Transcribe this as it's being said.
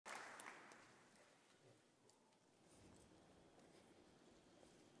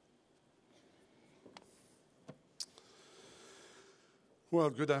Well,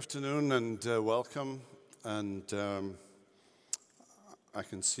 good afternoon and welcome. And I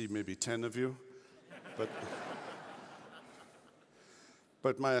can see maybe 10 of you.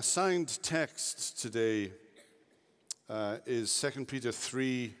 But my assigned text today is 2 Peter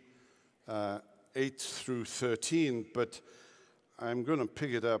 3, 8 through 13. But I'm going to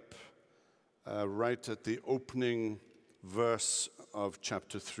pick it up right at the opening verse of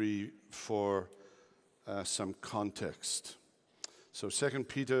chapter 3 for some context. So 2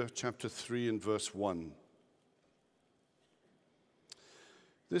 Peter chapter 3 and verse 1.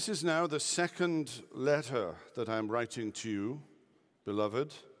 This is now the second letter that I'm writing to you,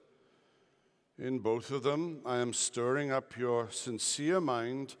 beloved. In both of them, I am stirring up your sincere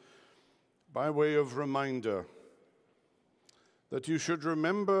mind by way of reminder that you should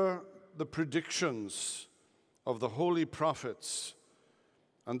remember the predictions of the holy prophets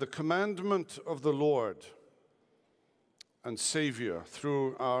and the commandment of the Lord and Savior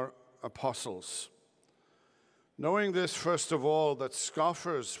through our apostles. Knowing this, first of all, that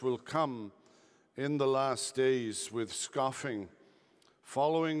scoffers will come in the last days with scoffing,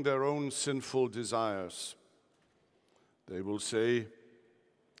 following their own sinful desires. They will say,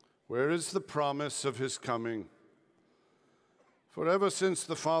 "Where is the promise of his coming? For ever since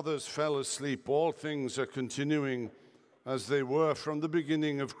the fathers fell asleep, all things are continuing as they were from the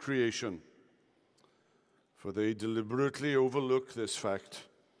beginning of creation." For they deliberately overlook this fact,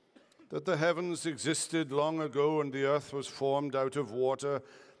 that the heavens existed long ago and the earth was formed out of water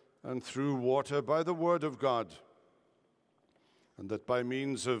and through water by the word of God, and that by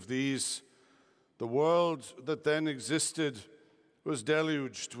means of these, the world that then existed was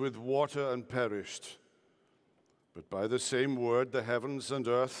deluged with water and perished. But by the same word, the heavens and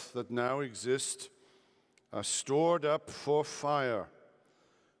earth that now exist are stored up for fire,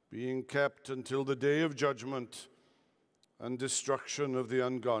 being kept until the day of judgment and destruction of the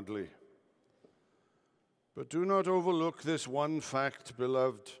ungodly. But do not overlook this one fact,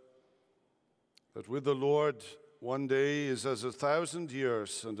 beloved, that with the Lord 1 day is as 1,000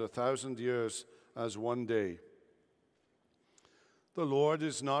 years, and 1,000 years as 1 day. The Lord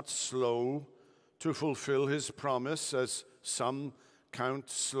is not slow to fulfill his promise, as some count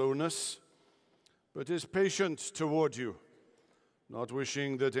slowness, but is patient toward you, not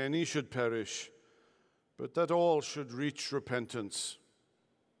wishing that any should perish, but that all should reach repentance.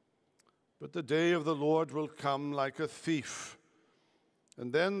 But the day of the Lord will come like a thief,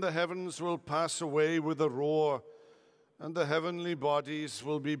 and then the heavens will pass away with a roar, and the heavenly bodies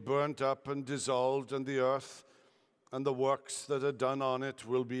will be burnt up and dissolved, and the earth and the works that are done on it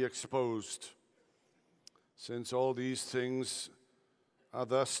will be exposed. Since all these things are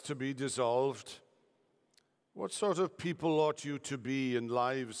thus to be dissolved, what sort of people ought you to be in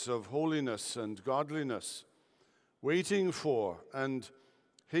lives of holiness and godliness, waiting for and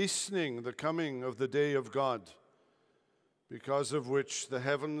hastening the coming of the day of God, because of which the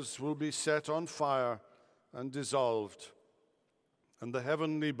heavens will be set on fire and dissolved, and the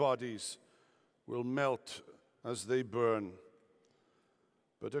heavenly bodies will melt as they burn.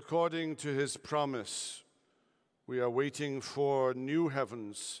 But according to his promise, we are waiting for new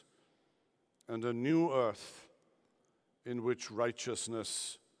heavens and a new earth in which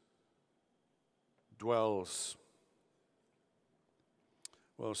righteousness dwells.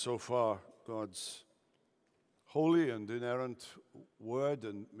 Well, so far, God's holy and inerrant word,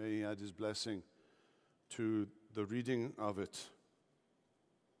 and may he add his blessing to the reading of it.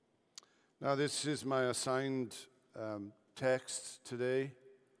 Now, this is my assigned text today,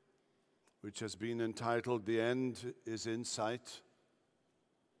 which has been entitled, "The End is in Sight."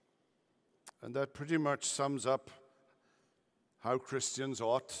 And that pretty much sums up how Christians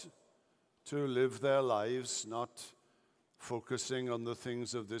ought to live their lives, not focusing on the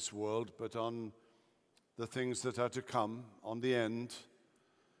things of this world, but on the things that are to come, on the end.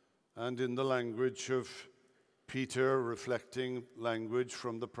 And in the language of Peter, reflecting language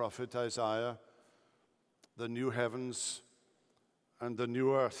from the prophet Isaiah, the new heavens and the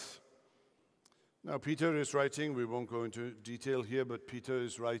new earth. Now, Peter is writing, we won't go into detail here, but Peter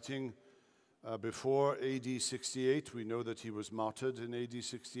is writing before AD 68. We know that he was martyred in AD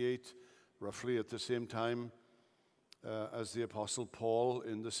 68, roughly at the same time as the Apostle Paul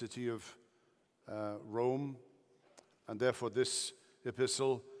in the city of Rome. And therefore this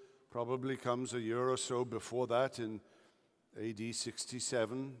epistle probably comes a year or so before that, in AD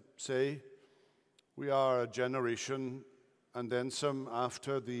 67, say. We are a generation and then some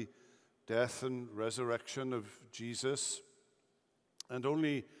after the death and resurrection of Jesus. And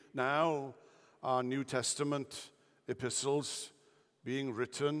only now are New Testament epistles being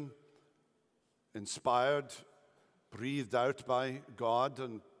written, inspired breathed out by God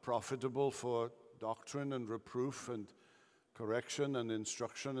and profitable for doctrine and reproof and correction and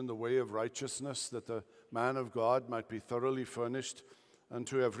instruction in the way of righteousness, that the man of God might be thoroughly furnished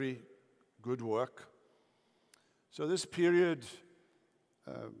unto every good work. So this period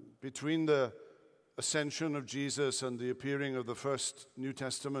between the ascension of Jesus and the appearing of the first New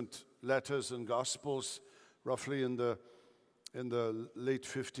Testament letters and Gospels, roughly in the late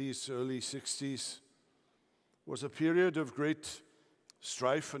 50s, early 60s, was a period of great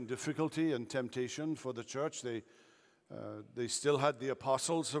strife and difficulty and temptation for the church. They still had the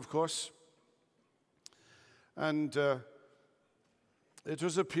apostles, of course. And it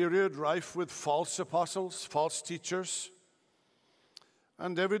was a period rife with false apostles, false teachers.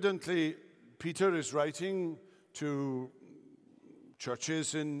 And evidently, Peter is writing to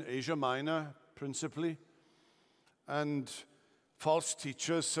churches in Asia Minor, principally. And false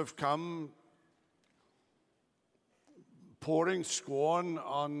teachers have come pouring scorn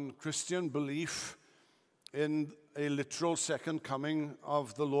on Christian belief in a literal second coming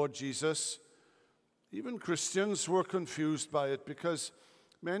of the Lord Jesus. Even Christians were confused by it because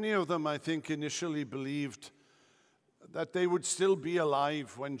many of them, I think, initially believed that they would still be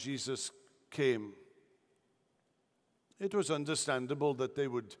alive when Jesus came. It was understandable that they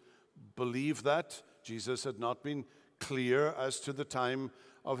would believe that. Jesus had not been clear as to the time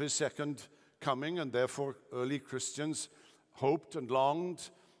of his second coming, and therefore early Christians hoped and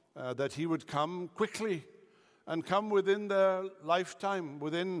longed that he would come quickly and come within their lifetime,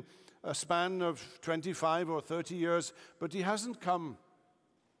 within a span of 25 or 30 years, but he hasn't come.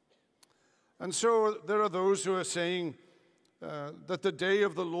 And so there are those who are saying that the day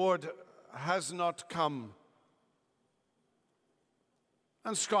of the Lord has not come.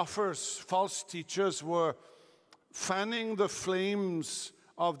 And scoffers, false teachers, were fanning the flames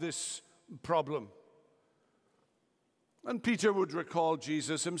of this problem. And Peter would recall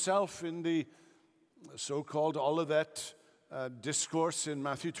Jesus himself in the so-called Olivet discourse in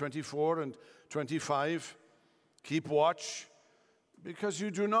Matthew 24 and 25. Keep watch, because you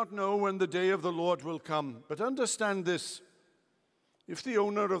do not know when the day of the Lord will come. But understand this, if the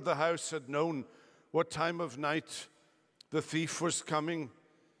owner of the house had known what time of night the thief was coming,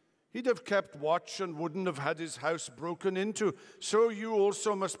 he'd have kept watch and wouldn't have had his house broken into. So you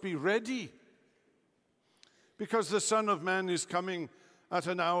also must be ready, because the Son of Man is coming at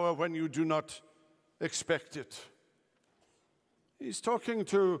an hour when you do not expect it. He's talking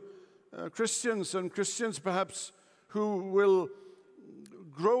to Christians, and Christians perhaps who will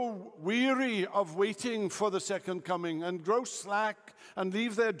grow weary of waiting for the second coming and grow slack and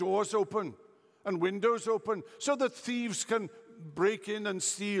leave their doors open and windows open so that thieves can break in and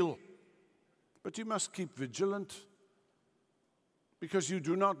steal. But you must keep vigilant, because you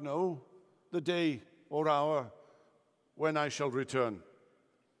do not know the day or hour when I shall return.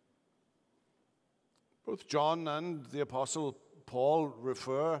 Both John and the Apostle Paul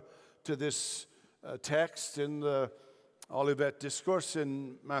refer to this text in the Olivet Discourse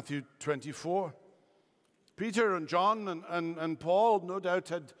in Matthew 24. Peter and John and Paul no doubt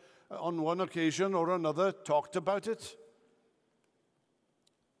had on one occasion or another talked about it.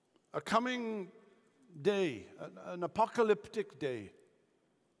 A coming day, an apocalyptic day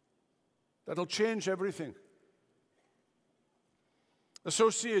that'll change everything,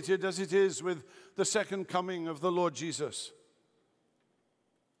 associated as it is with the second coming of the Lord Jesus.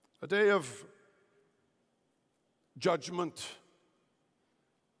 A day of judgment,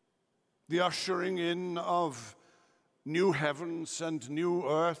 the ushering in of new heavens and new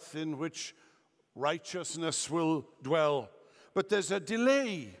earth in which righteousness will dwell. But there's a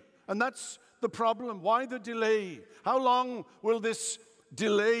delay, and that's the problem. Why the delay? How long will this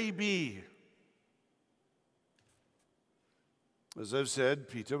delay be? As I've said,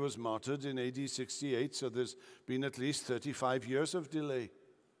 Peter was martyred in AD 68, so there's been at least 35 years of delay.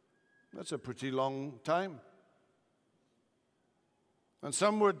 That's a pretty long time. And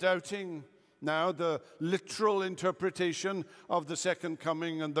some were doubting now the literal interpretation of the second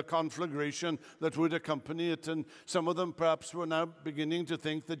coming and the conflagration that would accompany it. And some of them perhaps were now beginning to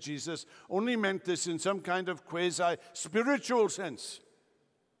think that Jesus only meant this in some kind of quasi-spiritual sense.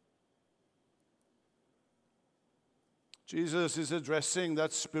 Jesus is addressing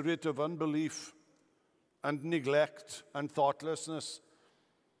that spirit of unbelief and neglect and thoughtlessness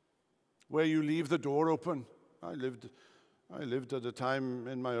where you leave the door open. I lived at a time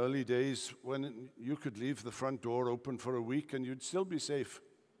in my early days when you could leave the front door open for a week and you'd still be safe.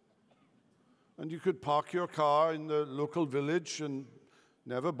 And you could park your car in the local village and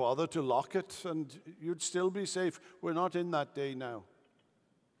never bother to lock it, and you'd still be safe. We're not in that day now.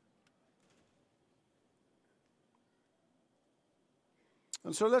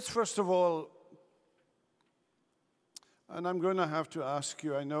 And so let's first of all, and I'm going to have to ask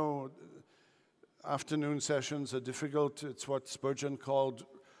you, I know afternoon sessions are difficult. It's what Spurgeon called,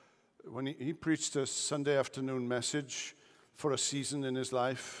 when he preached a Sunday afternoon message for a season in his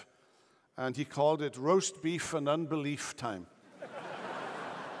life, and he called it roast beef and unbelief time.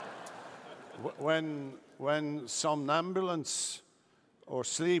 When somnambulance or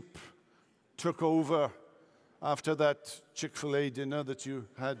sleep took over after that Chick-fil-A dinner that you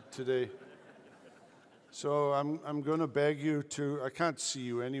had today. So I'm going to beg you to, I can't see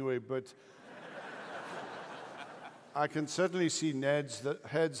you anyway, but I can certainly see heads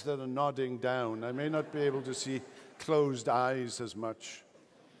that are nodding down. I may not be able to see closed eyes as much.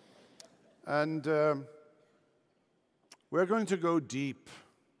 And we're going to go deep.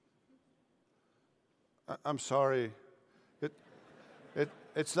 I'm sorry.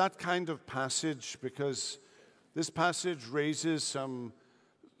 It's that kind of passage, because this passage raises some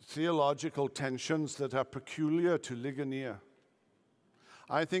theological tensions that are peculiar to Ligonier.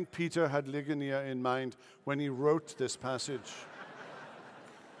 I think Peter had Ligonier in mind when he wrote this passage.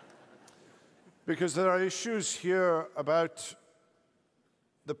 Because there are issues here about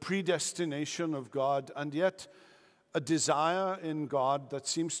the predestination of God, and yet a desire in God that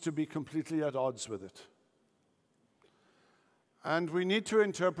seems to be completely at odds with it. And we need to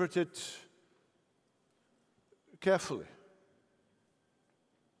interpret it carefully.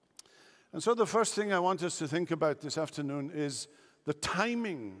 And so the first thing I want us to think about this afternoon is the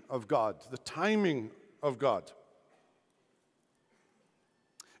timing of God. The timing of God.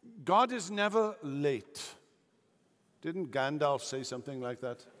 God is never late. Didn't Gandalf say something like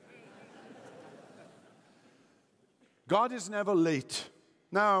that? God is never late.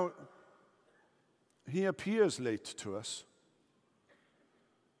 Now, he appears late to us.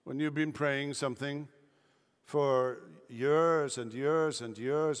 When you've been praying something for years and years and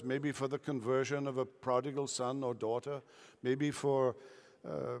years, maybe for the conversion of a prodigal son or daughter, maybe for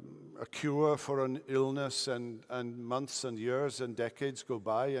a cure for an illness, and months and years and decades go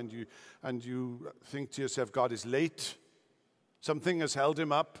by, and you think to yourself, God is late. Something has held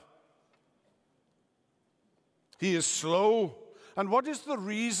him up. He is slow. And what is the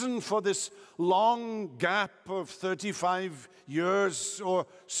reason for this long gap of 35 years or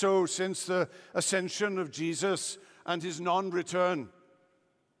so since the ascension of Jesus and his non-return?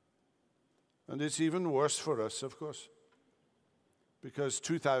 And it's even worse for us, of course, because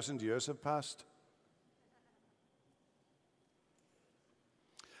 2,000 years have passed.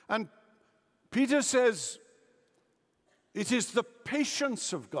 And Peter says, it is the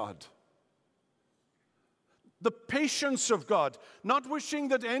patience of God. The patience of God, not wishing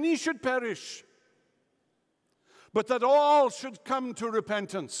that any should perish, but that all should come to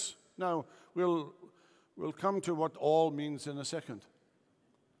repentance. Now, we'll come to what all means in a second.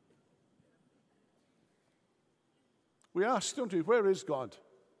 We ask, don't we, where is God?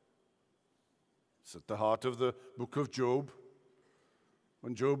 It's at the heart of the book of Job,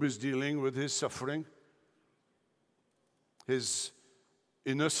 when Job is dealing with his suffering, his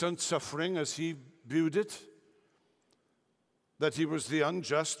innocent suffering as he viewed it, that he was the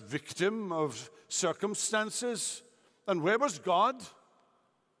unjust victim of circumstances. And where was God?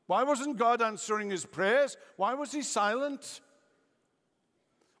 Why wasn't God answering his prayers? Why was he silent?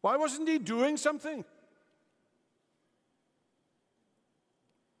 Why wasn't he doing something?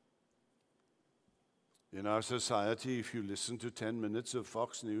 In our society, if you listen to 10 minutes of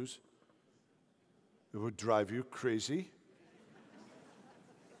Fox News, it would drive you crazy.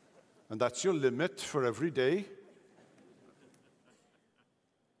 And that's your limit for every day.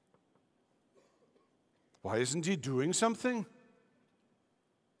 Why isn't he doing something?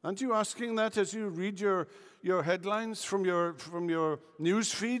 Aren't you asking that as you read your headlines from your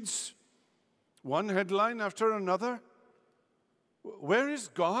news feeds? One headline after another. Where is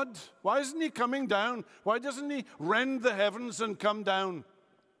God? Why isn't he coming down? Why doesn't he rend the heavens and come down?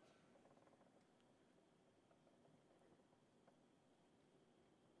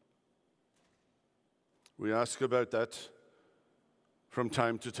 We ask about that from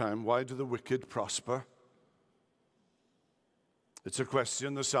time to time. Why do the wicked prosper? It's a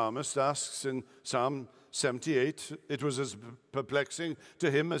question the psalmist asks in Psalm 78. It was as perplexing to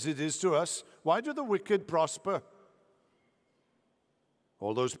him as it is to us. Why do the wicked prosper?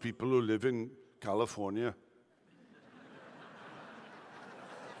 All those people who live in California.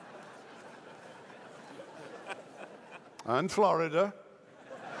 And Florida.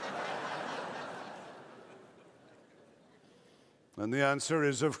 And the answer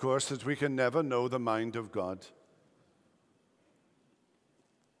is, of course, that we can never know the mind of God.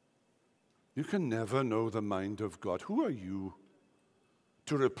 You can never know the mind of God. Who are you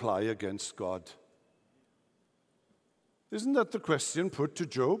to reply against God? Isn't that the question put to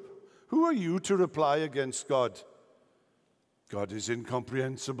Job? Who are you to reply against God? God is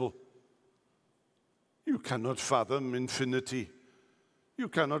incomprehensible. You cannot fathom infinity. You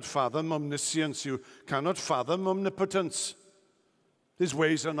cannot fathom omniscience. You cannot fathom omnipotence. His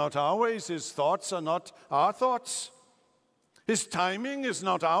ways are not our ways. His thoughts are not our thoughts. His timing is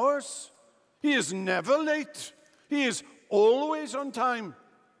not ours. He is never late. He is always on time.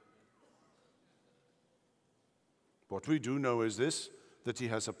 What we do know is this, that he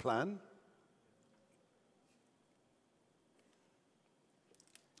has a plan.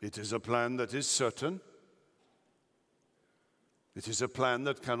 It is a plan that is certain. It is a plan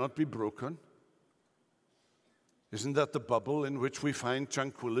that cannot be broken. Isn't that the bubble in which we find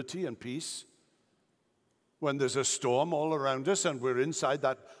tranquility and peace? When there's a storm all around us and we're inside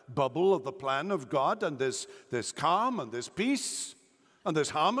that bubble of the plan of God, and there's calm and there's peace and there's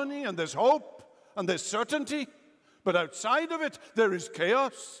harmony and there's hope and there's certainty. But outside of it, there is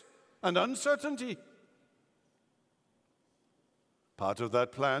chaos and uncertainty. Part of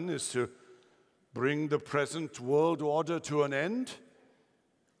that plan is to bring the present world order to an end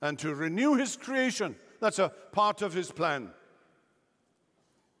and to renew his creation. That's a part of his plan.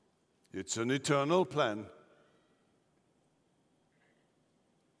 It's an eternal plan.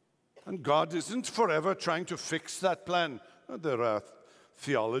 And God isn't forever trying to fix that plan. There are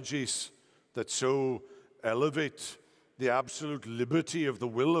theologies that so elevate the absolute liberty of the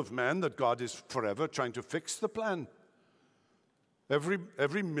will of man that God is forever trying to fix the plan. Every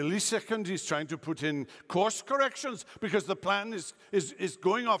millisecond he's trying to put in course corrections because the plan is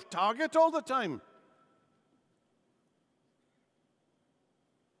going off target all the time.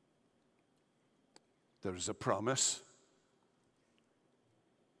 There is a promise.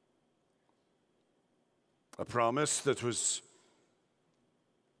 A promise that was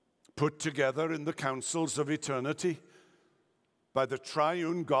put together in the councils of eternity by the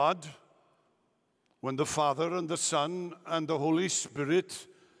triune God when the Father and the Son and the Holy Spirit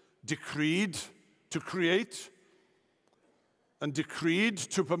decreed to create and decreed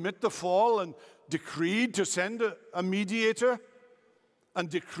to permit the fall and decreed to send a mediator and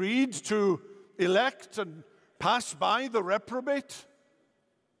decreed to elect and pass by the reprobate.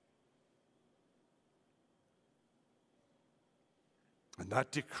 And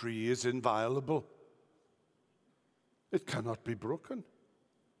that decree is inviolable. It cannot be broken.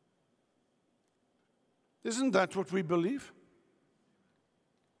 Isn't that what we believe?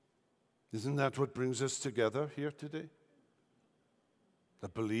 Isn't that what brings us together here today? The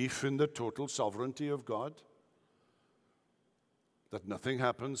belief in the total sovereignty of God. That nothing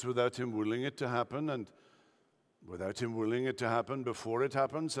happens without him willing it to happen, and without him willing it to happen before it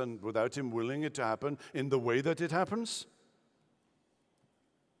happens, and without him willing it to happen in the way that it happens.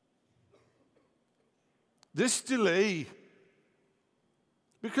 This delay,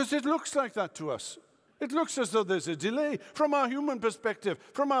 because it looks like that to us. It looks as though there's a delay from our human perspective,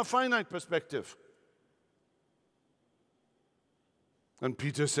 from our finite perspective. And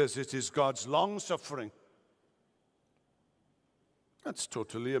Peter says it is God's long suffering. That's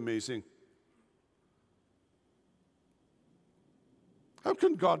totally amazing. How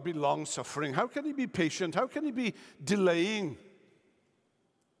can God be long suffering? How can he be patient? How can he be delaying?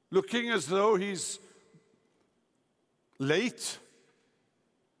 Looking as though he's late.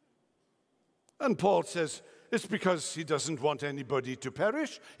 And Paul says it's because he doesn't want anybody to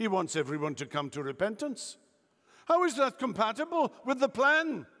perish. He wants everyone to come to repentance. How is that compatible with the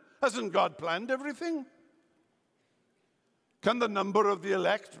plan? Hasn't God planned everything? Can the number of the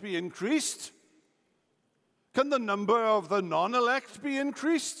elect be increased? Can the number of the non-elect be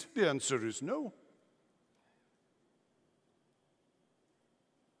increased? The answer is no.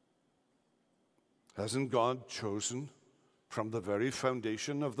 Hasn't God chosen from the very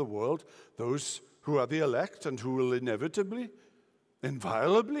foundation of the world those who are the elect and who will inevitably,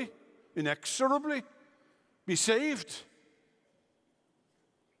 inviolably, inexorably be saved?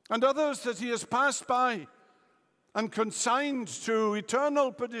 And others that he has passed by and consigned to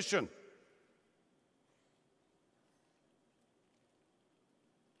eternal perdition.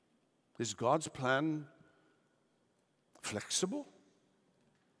 Is God's plan flexible?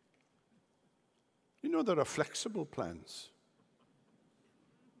 You know, there are flexible plans.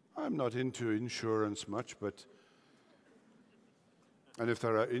 I'm not into insurance much, and if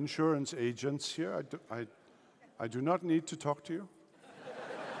there are insurance agents here, I do not need to talk to you.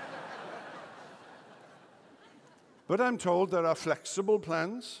 But I'm told there are flexible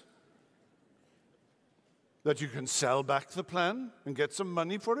plans, that you can sell back the plan and get some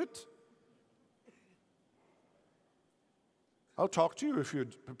money for it. I'll talk to you if you're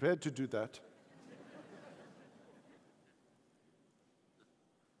prepared to do that.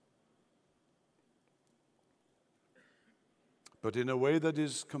 But in a way that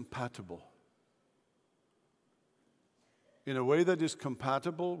is compatible. In a way that is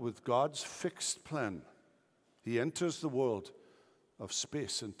compatible with God's fixed plan. He enters the world of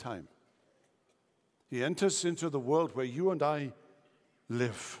space and time. He enters into the world where you and I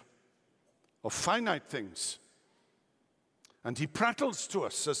live, of finite things. And he prattles to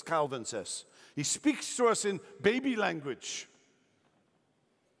us, as Calvin says. He speaks to us in baby language.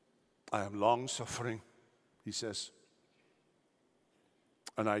 I am long-suffering, he says.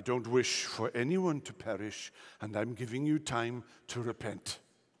 And I don't wish for anyone to perish, and I'm giving you time to repent.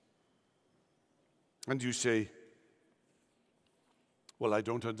 And you say, well, I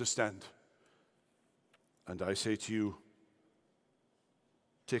don't understand. And I say to you,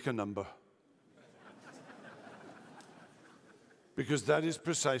 take a number. Because that is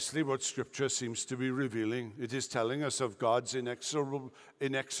precisely what Scripture seems to be revealing. It is telling us of God's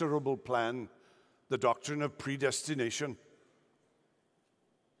inexorable plan, the doctrine of predestination.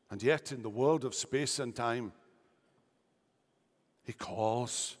 And yet, in the world of space and time, he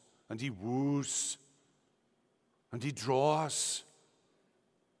calls and he woos and he draws.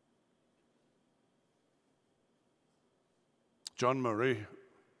 John Murray,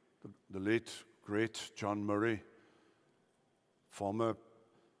 the late, great John Murray, former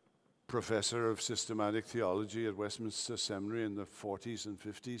professor of systematic theology at Westminster Seminary in the 40s and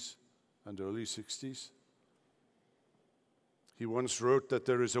 50s and early 60s. He once wrote that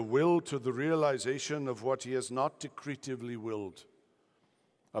there is a will to the realization of what he has not decretively willed,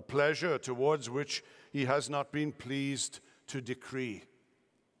 a pleasure towards which he has not been pleased to decree.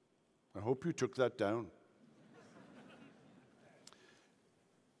 I hope you took that down.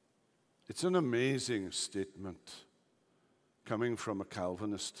 It's an amazing statement coming from a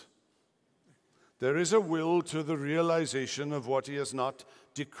Calvinist. There is a will to the realization of what he has not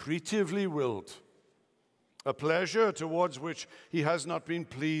decretively willed, a pleasure towards which he has not been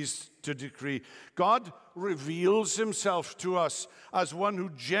pleased to decree. God reveals himself to us as one who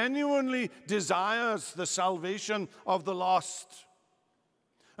genuinely desires the salvation of the lost.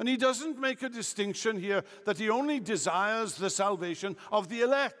 And he doesn't make a distinction here that he only desires the salvation of the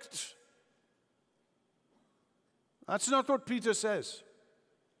elect. That's not what Peter says.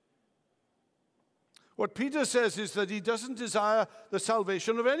 What Peter says is that he doesn't desire the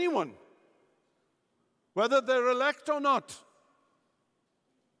salvation of anyone, whether they're elect or not.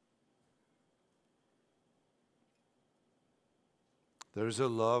 There is a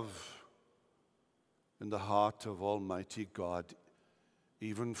love in the heart of Almighty God,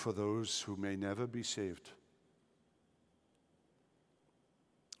 even for those who may never be saved.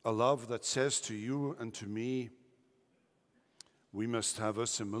 A love that says to you and to me, we must have a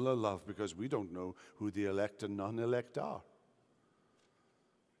similar love because we don't know who the elect and non-elect are.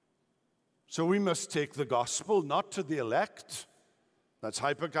 So we must take the gospel not to the elect. That's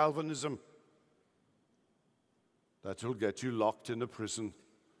hyper-Calvinism. That will get you locked in a prison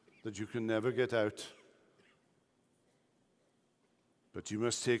that you can never get out. But you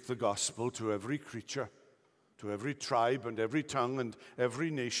must take the gospel to every creature, to every tribe and every tongue and every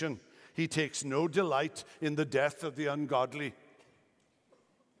nation. He takes no delight in the death of the ungodly.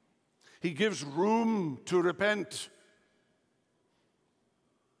 He gives room to repent.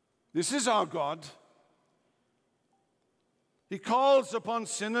 This is our God. He calls upon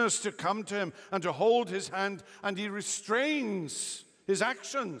sinners to come to him and to hold his hand, and he restrains his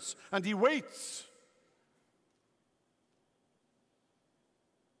actions, and he waits.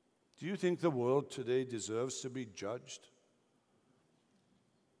 Do you think the world today deserves to be judged?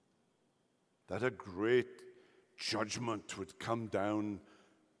 That a great judgment would come down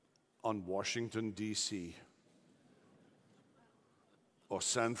on Washington, D.C., or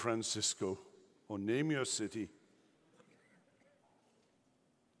San Francisco, or name your city.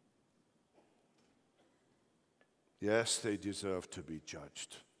 Yes, they deserve to be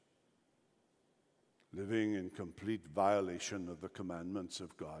judged, living in complete violation of the commandments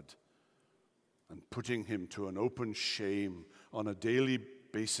of God and putting him to an open shame on a daily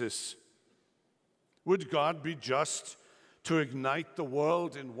basis. Would God be just to ignite the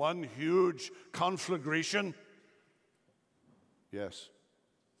world in one huge conflagration? Yes.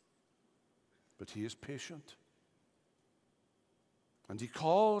 But he is patient. And he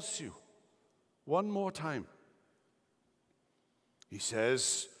calls you one more time. He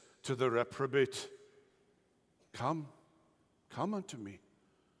says to the reprobate, come unto me.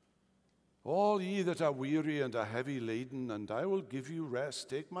 All ye that are weary and are heavy laden, and I will give you rest.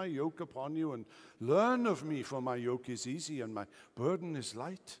 Take my yoke upon you and learn of me, for my yoke is easy and my burden is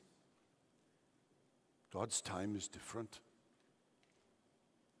light. God's time is different.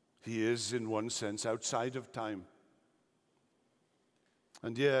 He is, in one sense, outside of time.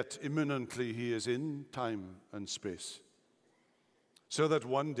 And yet, imminently, he is in time and space. So that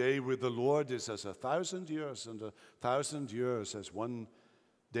one day with the Lord is as 1,000 years, and 1,000 years as one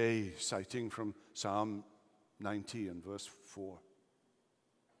day, citing from Psalm 90 and verse 4.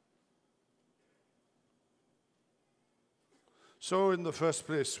 So in the first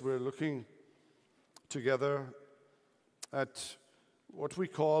place, we're looking together at what we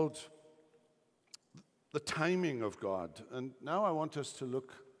called the timing of God. And now I want us to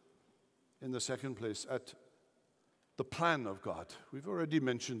look, in the second place, at the plan of God. We've already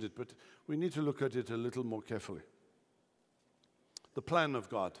mentioned it, but we need to look at it a little more carefully. The plan of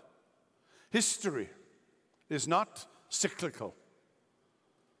God. History is not cyclical,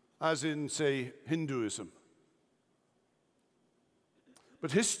 as in, say, Hinduism.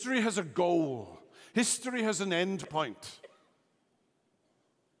 But history has a goal. History has an end point.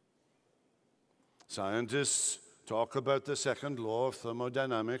 Scientists talk about the second law of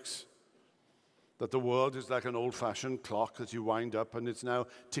thermodynamics, that the world is like an old-fashioned clock that you wind up and it's now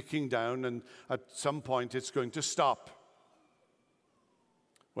ticking down, and at some point it's going to stop.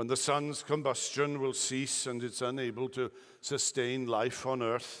 When the sun's combustion will cease and it's unable to sustain life on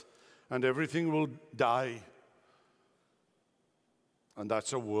earth, and everything will die. And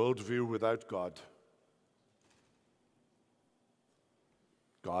that's a worldview without God.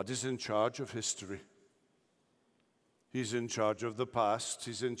 God is in charge of history. He's in charge of the past,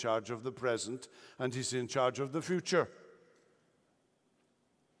 he's in charge of the present, and he's in charge of the future.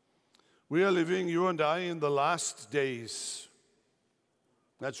 We are living, you and I, in the last days.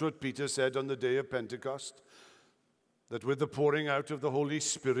 That's what Peter said on the day of Pentecost, that with the pouring out of the Holy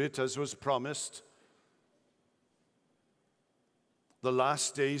Spirit, as was promised, the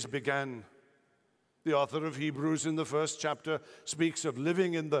last days began. The author of Hebrews in the first chapter speaks of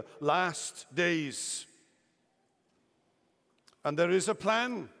living in the last days. And there is a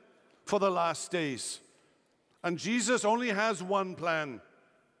plan for the last days. And Jesus only has one plan.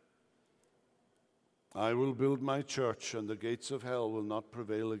 I will build my church, and the gates of hell will not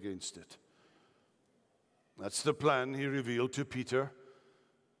prevail against it. That's the plan he revealed to Peter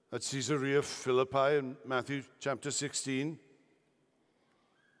at Caesarea Philippi in Matthew chapter 16.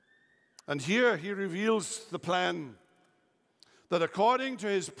 And here he reveals the plan that according to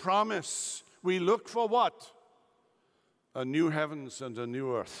his promise, we look for what? A new heavens and a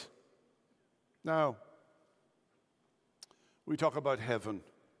new earth. Now, we talk about heaven,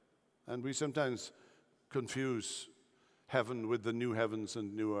 and we sometimes confuse heaven with the new heavens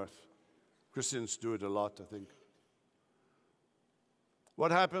and new earth. Christians do it a lot, I think.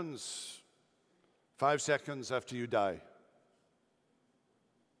 What happens 5 seconds after you die?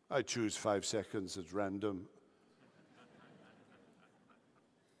 I choose 5 seconds at random.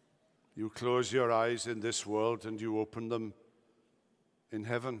 You close your eyes in this world and you open them in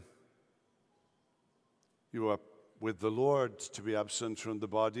heaven. You are with the Lord. To be absent from the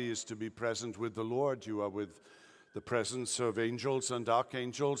body is to be present with the Lord. You are with the presence of angels and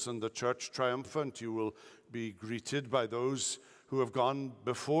archangels and the church triumphant. You will be greeted by those who have gone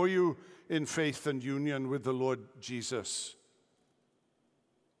before you in faith and union with the Lord Jesus.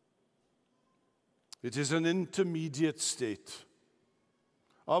 It is an intermediate state,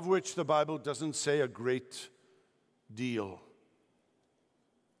 of which the Bible doesn't say a great deal.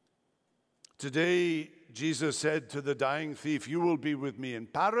 Today, Jesus said to the dying thief, "You will be with me in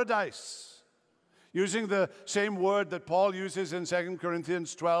paradise," using the same word that Paul uses in 2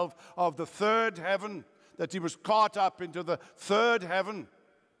 Corinthians 12 of the third heaven, that he was caught up into the third heaven.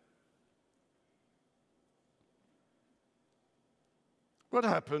 What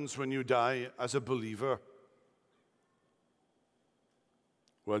happens when you die as a believer?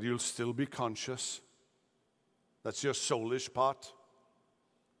 Well, you'll still be conscious. That's your soulish part.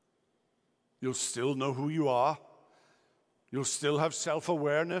 You'll still know who you are. You'll still have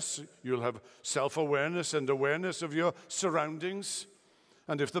self-awareness. You'll have self-awareness and awareness of your surroundings.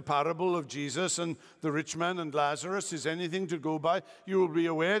 And if the parable of Jesus and the rich man and Lazarus is anything to go by, you will be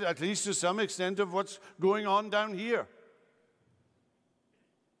aware, at least to some extent, of what's going on down here.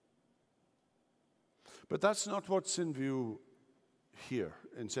 But that's not what's in view here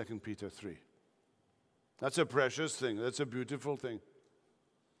in 2 Peter 3. That's a precious thing. That's a beautiful thing.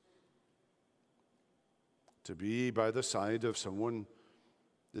 To be by the side of someone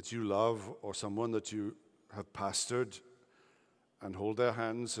that you love or someone that you have pastored and hold their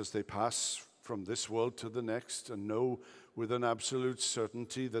hands as they pass from this world to the next and know with an absolute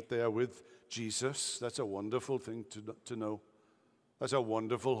certainty that they are with Jesus. That's a wonderful thing to know. That's a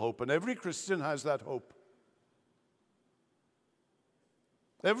wonderful hope. And every Christian has that hope.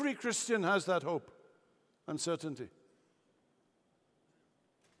 Every Christian has that hope and certainty.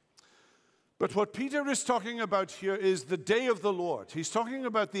 But what Peter is talking about here is the day of the Lord. He's talking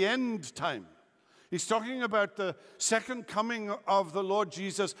about the end time. He's talking about the second coming of the Lord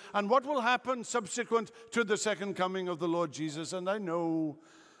Jesus and what will happen subsequent to the second coming of the Lord Jesus. And I know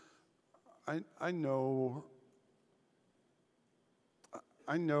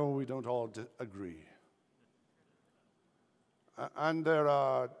we don't all agree. And there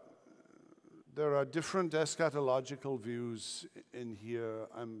are different eschatological views in here.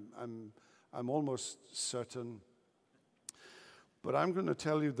 I'm almost certain. But I'm going to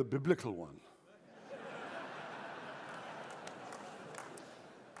tell you the biblical one.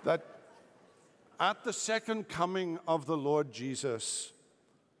 That at the second coming of the Lord Jesus,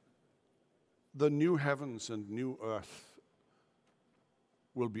 the new heavens and new earth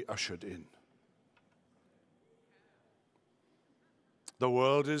will be ushered in. The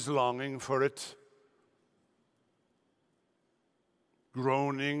world is longing for it,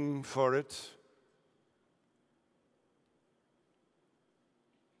 groaning for it.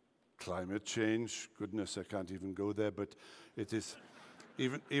 Climate change, goodness, I can't even go there, but it is...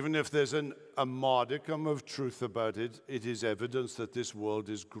 Even if there's a modicum of truth about it, it is evidence that this world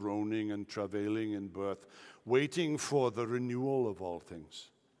is groaning and travailing in birth, waiting for the renewal of all things.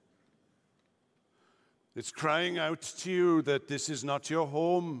 It's crying out to you that this is not your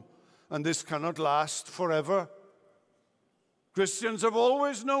home and this cannot last forever. Christians have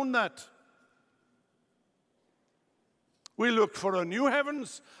always known that. We look for a new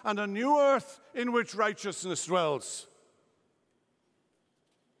heavens and a new earth in which righteousness dwells.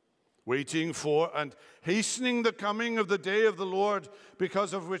 Waiting for and hastening the coming of the day of the Lord,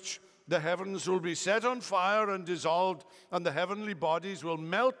 because of which the heavens will be set on fire and dissolved, and the heavenly bodies will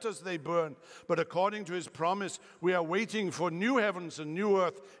melt as they burn. But according to his promise, we are waiting for new heavens and new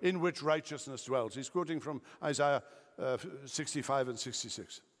earth in which righteousness dwells. He's quoting from Isaiah 65 and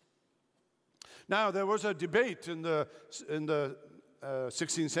 66. Now, there was a debate in the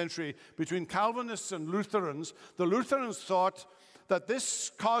 16th century between Calvinists and Lutherans. The Lutherans thought that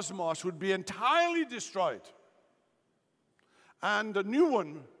this cosmos would be entirely destroyed and a new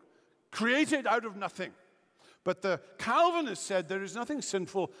one created out of nothing. But the Calvinists said there is nothing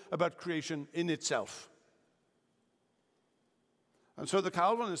sinful about creation in itself. And so the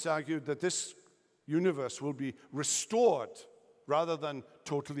Calvinists argued that this universe will be restored rather than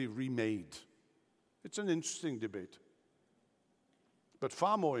totally remade. It's an interesting debate, but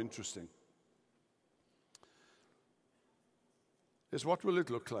far more interesting is what will it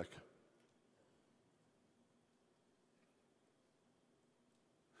look like?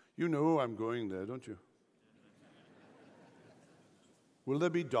 You know I'm going there, don't you? Will there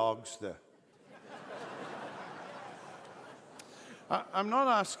be dogs there? I'm not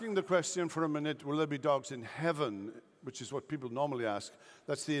asking the question for a minute, will there be dogs in heaven, which is what people normally ask.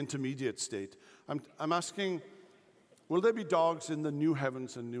 That's the intermediate state. I'm asking, will there be dogs in the new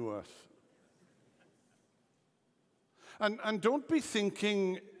heavens and new earth? And don't be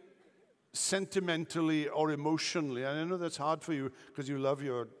thinking sentimentally or emotionally. And I know that's hard for you because you love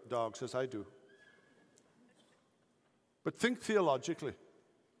your dogs, as I do. But think theologically.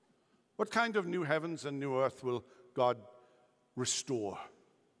 What kind of new heavens and new earth will God restore?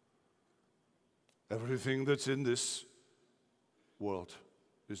 Everything that's in this world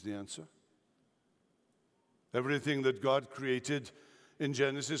is the answer. Everything that God created in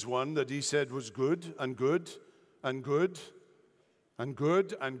Genesis 1 that he said was good and good and good and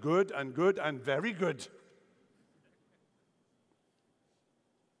good and good and good and very good.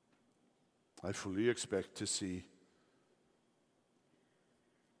 I fully expect to see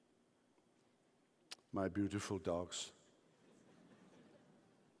my beautiful dogs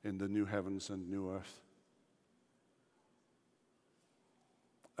in the new heavens and new earth.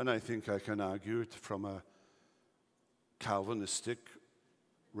 And I think I can argue it from a Calvinistic,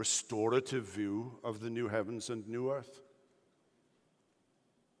 restorative view of the new heavens and new earth.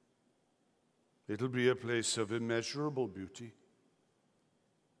 It'll be a place of immeasurable beauty.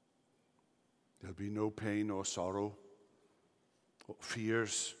 There'll be no pain or sorrow, or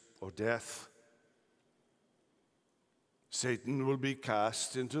fears or death. Satan will be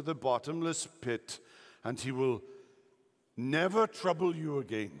cast into the bottomless pit, and he will never trouble you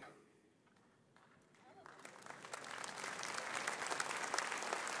again.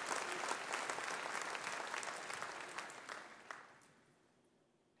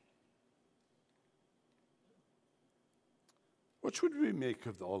 What should we make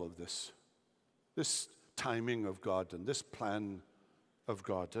of all of this? This timing of God and this plan of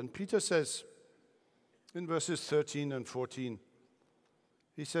God. And Peter says in verses 13 and 14,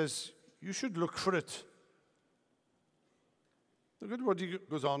 he says, you should look for it. Look at what he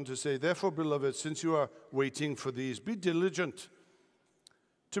goes on to say. Therefore, beloved, since you are waiting for these, be diligent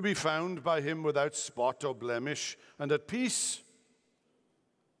to be found by him without spot or blemish and at peace.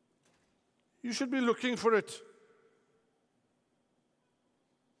 You should be looking for it.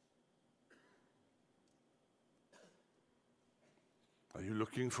 Are you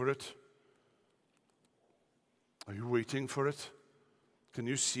looking for it? Are you waiting for it? Can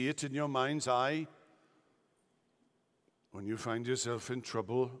you see it in your mind's eye? When you find yourself in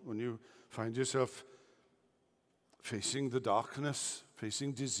trouble, when you find yourself facing the darkness,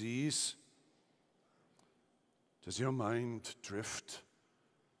 facing disease, does your mind drift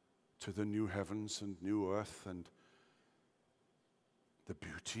to the new heavens and new earth and the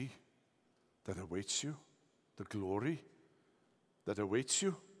beauty that awaits you, the glory that awaits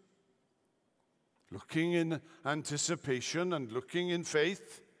you? Looking in anticipation and looking in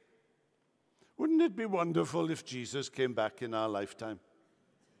faith. Wouldn't it be wonderful if Jesus came back in our lifetime?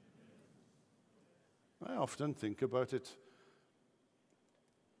 I often think about it.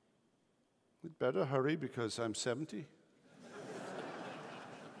 We'd better hurry because I'm 70.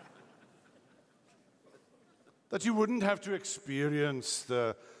 That you wouldn't have to experience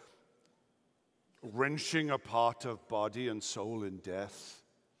the wrenching apart of body and soul in death.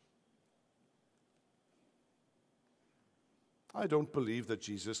 I don't believe that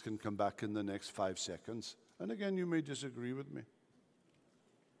Jesus can come back in the next 5 seconds. And again, you may disagree with me.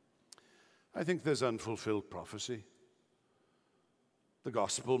 I think there's unfulfilled prophecy. The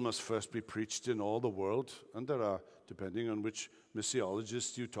gospel must first be preached in all the world, and there are, depending on which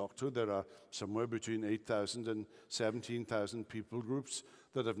missiologists you talk to, there are somewhere between 8,000 and 17,000 people groups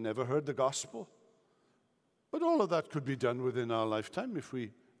that have never heard the gospel. But all of that could be done within our lifetime if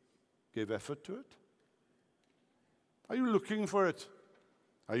we gave effort to it. Are you looking for it?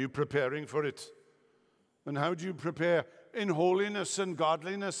 Are you preparing for it? And how do you prepare? In holiness and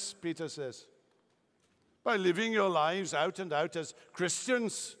godliness, Peter says. By living your lives out and out as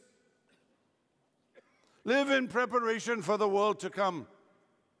Christians. Live in preparation for the world to come.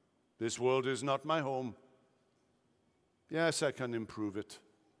 This world is not my home. Yes, I can improve it.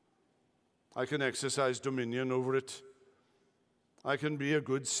 I can exercise dominion over it. I can be a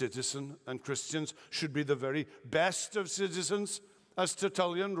good citizen, and Christians should be the very best of citizens. As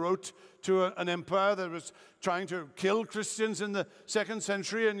Tertullian wrote to an empire that was trying to kill Christians in the 2nd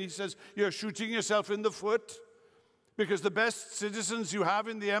century, and he says, you're shooting yourself in the foot because the best citizens you have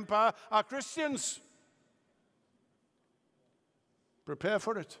in the empire are Christians. Prepare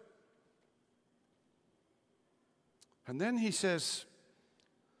for it. And then he says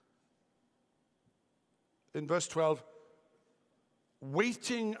in verse 12,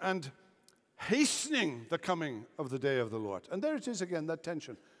 waiting and hastening the coming of the day of the Lord. And there it is again, that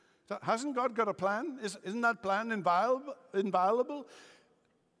tension. Hasn't God got a plan? Isn't that plan inviolable?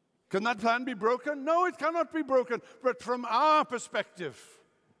 Can that plan be broken? No, it cannot be broken. But from our perspective,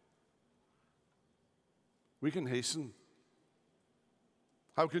 we can hasten.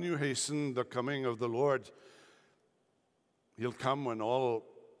 How can you hasten the coming of the Lord? He'll come when all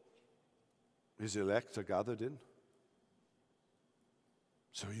his elect are gathered in.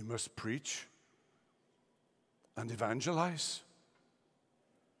 So you must preach and evangelize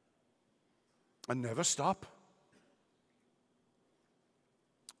and never stop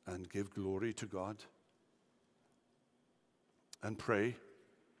and give glory to God and pray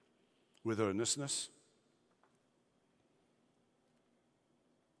with earnestness.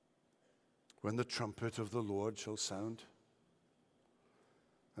 When the trumpet of the Lord shall sound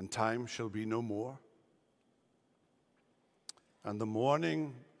and time shall be no more, and the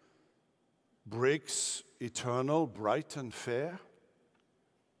morning breaks eternal, bright and fair,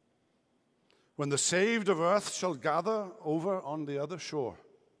 when the saved of earth shall gather over on the other shore,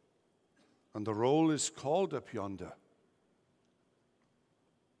 and the roll is called up yonder,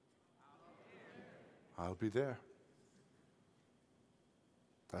 I'll be there.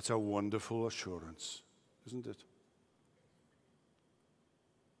 That's a wonderful assurance, isn't it?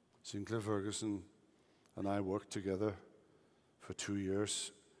 Sinclair Ferguson and I worked together for 2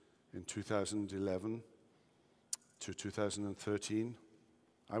 years, in 2011 to 2013.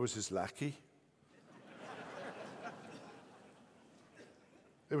 I was his lackey.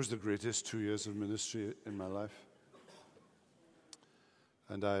 It was the greatest 2 years of ministry in my life.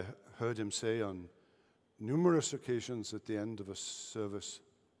 And I heard him say on numerous occasions at the end of a service,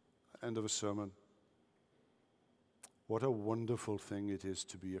 end of a sermon, What a wonderful thing it is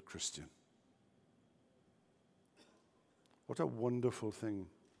to be a Christian. What a wonderful thing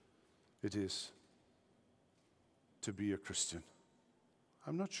it is to be a Christian.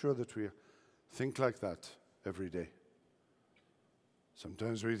 I'm not sure that we think like that every day.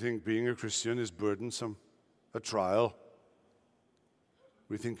 Sometimes we think being a Christian is burdensome, a trial.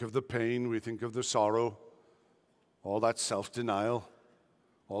 We think of the pain, we think of the sorrow, all that self-denial,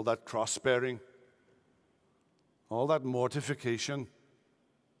 all that cross-bearing, all that mortification.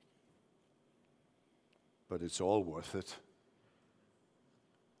 But it's all worth it.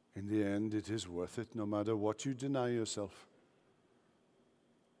 In the end, it is worth it, no matter what you deny yourself.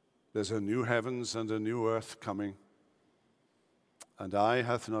 There's a new heavens and a new earth coming. And eye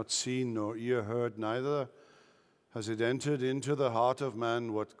hath not seen, nor ear heard, neither has it entered into the heart of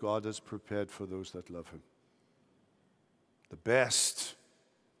man what God has prepared for those that love him. The best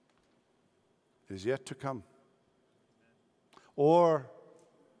is yet to come. Or,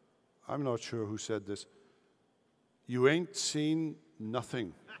 I'm not sure who said this, you ain't seen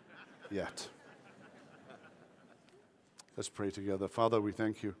nothing yet. Let's pray together. Father, we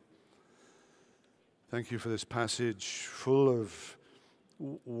thank you. Thank you for this passage full of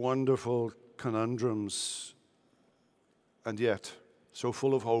wonderful conundrums, and yet so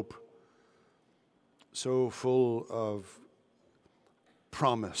full of hope, so full of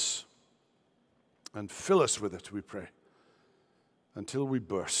promise. And fill us with it, we pray, until we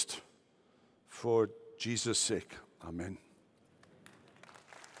burst. For Jesus' sake, amen.